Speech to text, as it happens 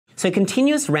So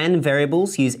continuous random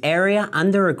variables use area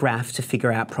under a graph to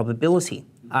figure out probability.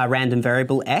 Our random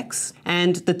variable x,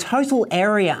 and the total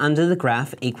area under the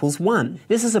graph equals 1.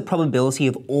 This is a probability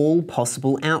of all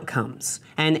possible outcomes.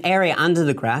 And area under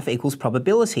the graph equals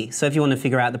probability. So if you want to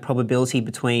figure out the probability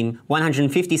between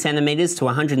 150 centimeters to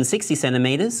 160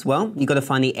 centimeters, well, you've got to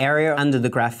find the area under the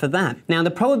graph for that. Now, the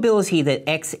probability that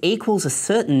x equals a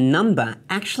certain number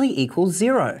actually equals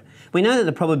 0. We know that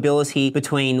the probability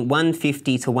between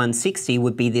 150 to 160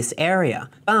 would be this area,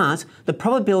 but the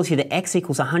probability that x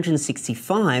equals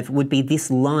 165 would be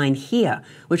this line here,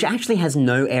 which actually has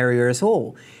no area at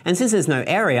all. And since there's no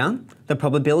area, the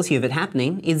probability of it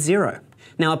happening is 0.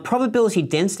 Now, a probability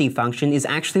density function is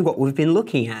actually what we've been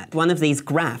looking at, one of these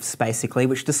graphs basically,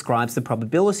 which describes the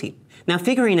probability. Now,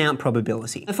 figuring out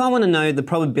probability. If I want to know the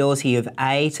probability of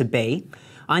A to B,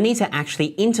 I need to actually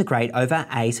integrate over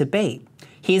A to B.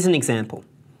 Here's an example.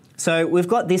 So we've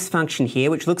got this function here,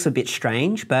 which looks a bit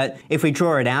strange, but if we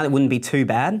draw it out, it wouldn't be too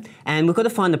bad. And we've got to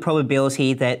find the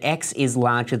probability that x is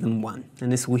larger than 1.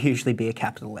 And this will usually be a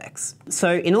capital X.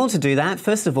 So in order to do that,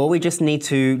 first of all, we just need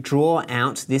to draw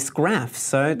out this graph.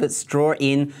 So let's draw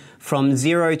in from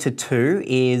 0 to 2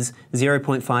 is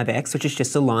 0.5x, which is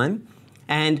just a line.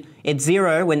 And it's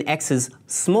 0 when x is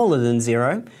smaller than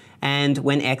 0, and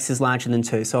when x is larger than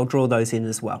 2. So I'll draw those in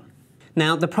as well.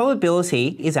 Now, the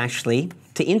probability is actually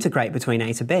to integrate between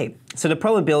a to b. So the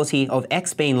probability of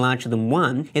x being larger than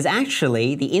 1 is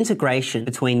actually the integration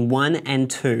between 1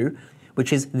 and 2,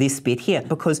 which is this bit here.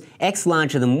 Because x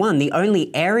larger than 1, the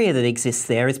only area that exists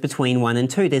there is between 1 and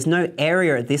 2. There's no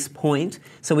area at this point,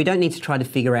 so we don't need to try to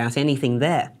figure out anything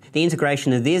there. The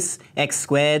integration of this, x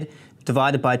squared,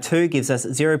 divided by 2 gives us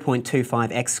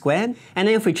 0.25x squared. And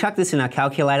then if we chuck this in our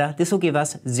calculator, this will give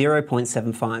us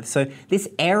 0.75. So this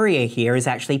area here is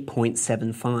actually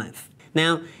 0.75.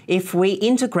 Now, if we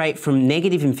integrate from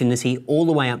negative infinity all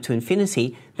the way up to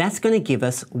infinity, that's going to give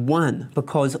us 1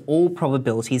 because all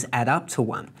probabilities add up to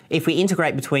 1. If we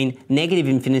integrate between negative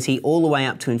infinity all the way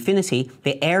up to infinity,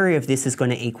 the area of this is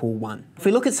going to equal 1. If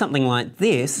we look at something like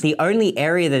this, the only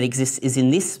area that exists is in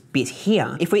this bit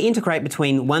here. If we integrate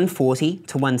between 140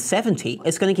 to 170,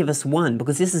 it's going to give us 1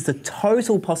 because this is the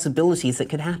total possibilities that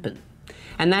could happen.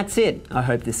 And that's it. I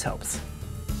hope this helps.